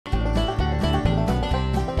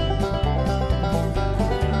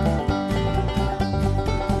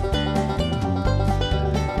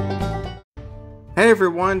Hey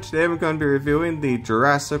everyone, today we're going to be reviewing the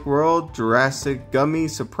Jurassic World Jurassic Gummy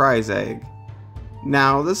Surprise Egg.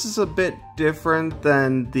 Now, this is a bit different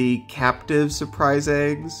than the captive surprise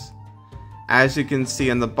eggs. As you can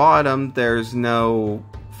see on the bottom, there's no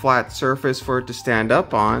flat surface for it to stand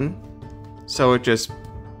up on, so it just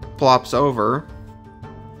plops over.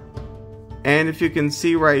 And if you can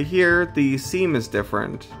see right here, the seam is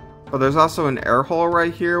different. But there's also an air hole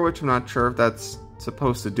right here, which I'm not sure if that's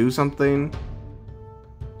supposed to do something.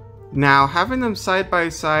 Now, having them side by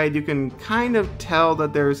side, you can kind of tell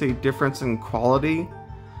that there's a difference in quality.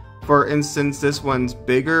 For instance, this one's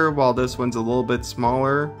bigger while this one's a little bit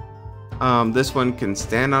smaller. This one can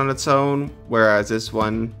stand on its own, whereas this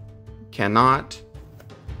one cannot.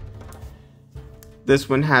 This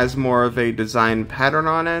one has more of a design pattern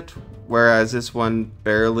on it, whereas this one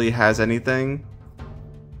barely has anything.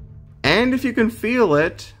 And if you can feel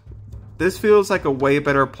it, this feels like a way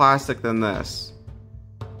better plastic than this.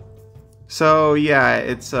 So yeah,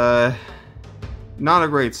 it's not a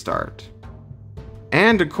great start.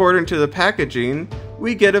 And according to the packaging,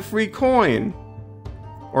 we get a free coin.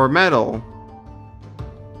 Or medal.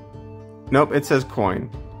 Nope, it says coin.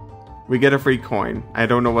 We get a free coin. I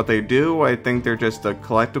don't know what they do, I think they're just a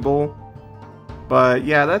collectible. But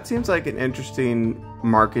yeah, that seems like an interesting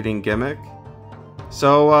marketing gimmick.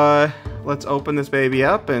 So let's open this baby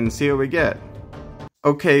up and see what we get.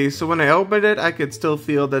 Okay, so when I opened it, I could still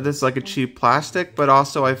feel that this is like a cheap plastic, but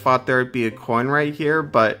also I thought there would be a coin right here,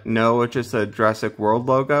 but no, it's just a Jurassic World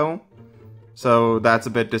logo. So that's a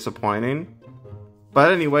bit disappointing.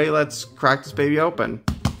 But anyway, let's crack this baby open.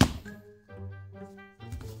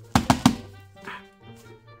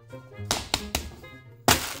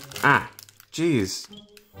 Ah, jeez.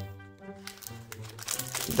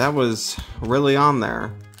 That was really on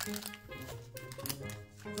there.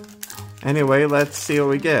 Anyway, let's see what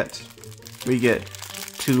we get. We get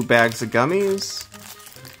 2 bags of gummies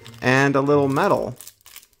and a little medal.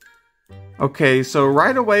 Okay, so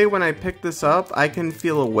right away when I pick this up, I can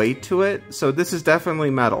feel a weight to it, so this is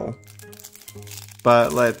definitely metal.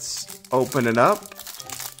 But let's open it up.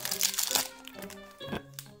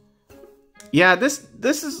 Yeah, this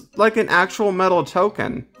is like an actual metal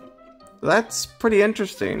token. That's pretty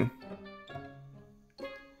interesting.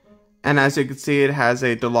 And as you can see, it has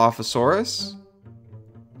a Dilophosaurus.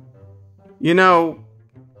 You know,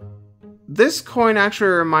 this coin actually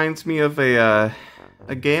reminds me of a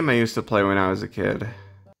game I used to play when I was a kid.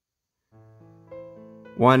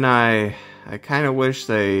 One I kind of wish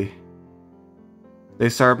they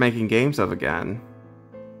started making games of again.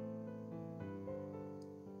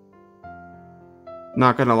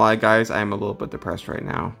 Not gonna lie, guys, I'm a little bit depressed right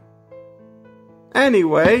now.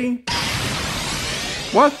 Anyway...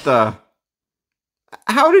 What the?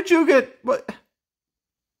 How did you get... What?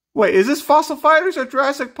 Wait, is this Fossil Fighters or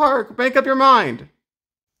Jurassic Park? Make up your mind!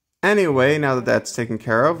 Anyway, now that that's taken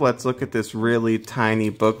care of, let's look at this really tiny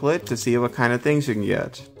booklet to see what kind of things you can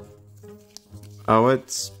get. Oh,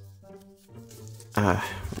 it's...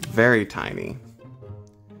 very tiny.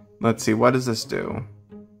 Let's see, what does this do?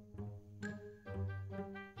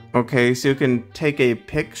 Okay, so you can take a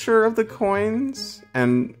picture of the coins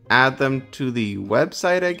and add them to the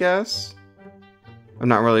website, I guess. I'm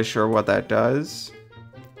not really sure what that does.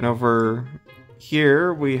 And over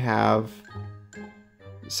here we have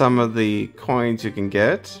some of the coins you can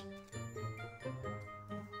get.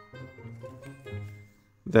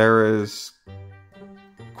 There is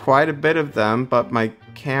quite a bit of them, but my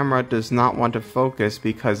camera does not want to focus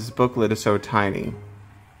because this booklet is so tiny.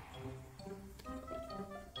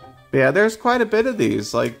 But yeah, there's quite a bit of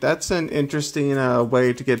these. Like, that's an interesting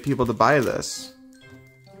way to get people to buy this.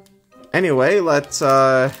 Anyway, let's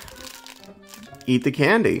eat the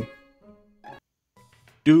candy.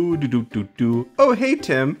 Do. Oh, hey,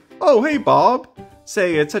 Tim. Oh, hey, Bob.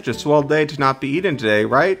 Say, it's such a swell day to not be eating today,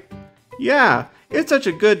 right? Yeah, it's such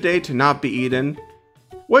a good day to not be eating.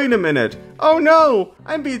 Wait a minute. Oh, no.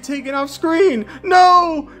 I'm being taken off screen.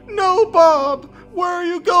 No. No, Bob. Where are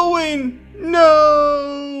you going?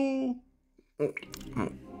 No!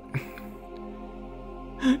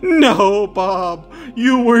 No, Bob!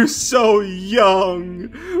 You were so young!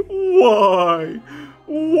 Why?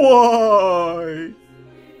 Why?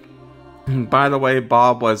 By the way,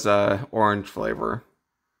 Bob was orange flavor.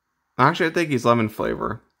 Actually, I think he's lemon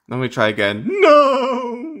flavor. Let me try again.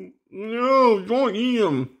 No! No, don't eat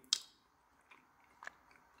him!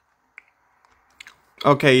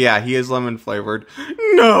 Okay, yeah, he is lemon flavored.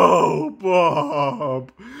 No,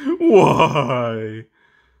 Bob! Why?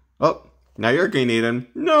 Oh, now you're getting eaten.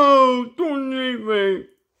 No, don't eat me!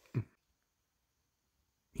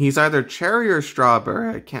 He's either cherry or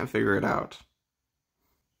strawberry, I can't figure it out.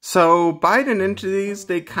 So biting into these,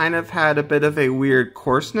 they kind of had a bit of a weird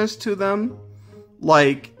coarseness to them.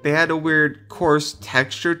 Like, they had a weird coarse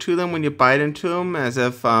texture to them when you bite into them, as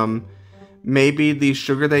if maybe the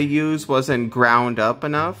sugar they used wasn't ground up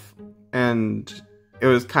enough, and it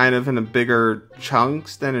was kind of in a bigger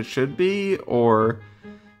chunks than it should be, or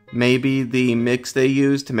maybe the mix they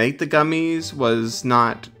used to make the gummies was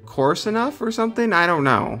not coarse enough or something. I don't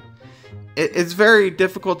know. It's very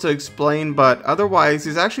difficult to explain, but otherwise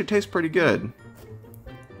these actually taste pretty good.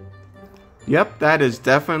 Yep, that is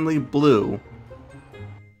definitely blue.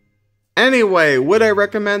 Anyway, would I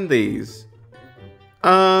recommend these?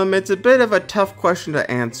 It's a bit of a tough question to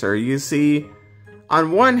answer. You see,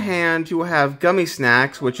 on one hand, you have gummy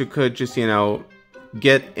snacks, which you could just,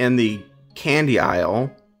 get in the candy aisle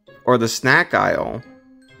or the snack aisle.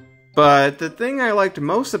 But the thing I liked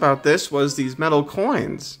most about this was these metal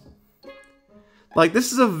coins. Like,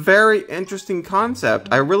 this is a very interesting concept.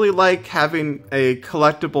 I really like having a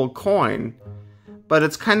collectible coin, but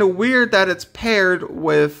it's kind of weird that it's paired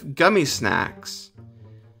with gummy snacks.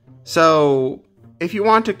 So, if you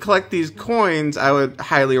want to collect these coins, I would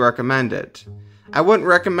highly recommend it. I wouldn't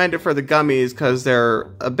recommend it for the gummies because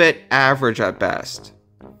they're a bit average at best.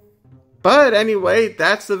 But anyway,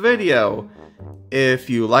 that's the video. If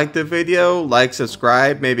you liked the video, like,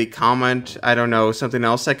 subscribe, maybe comment, I don't know, something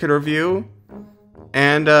else I could review.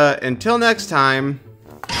 And until next time,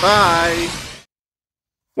 bye.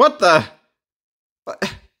 What the?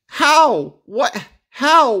 How? What?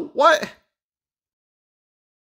 How? What?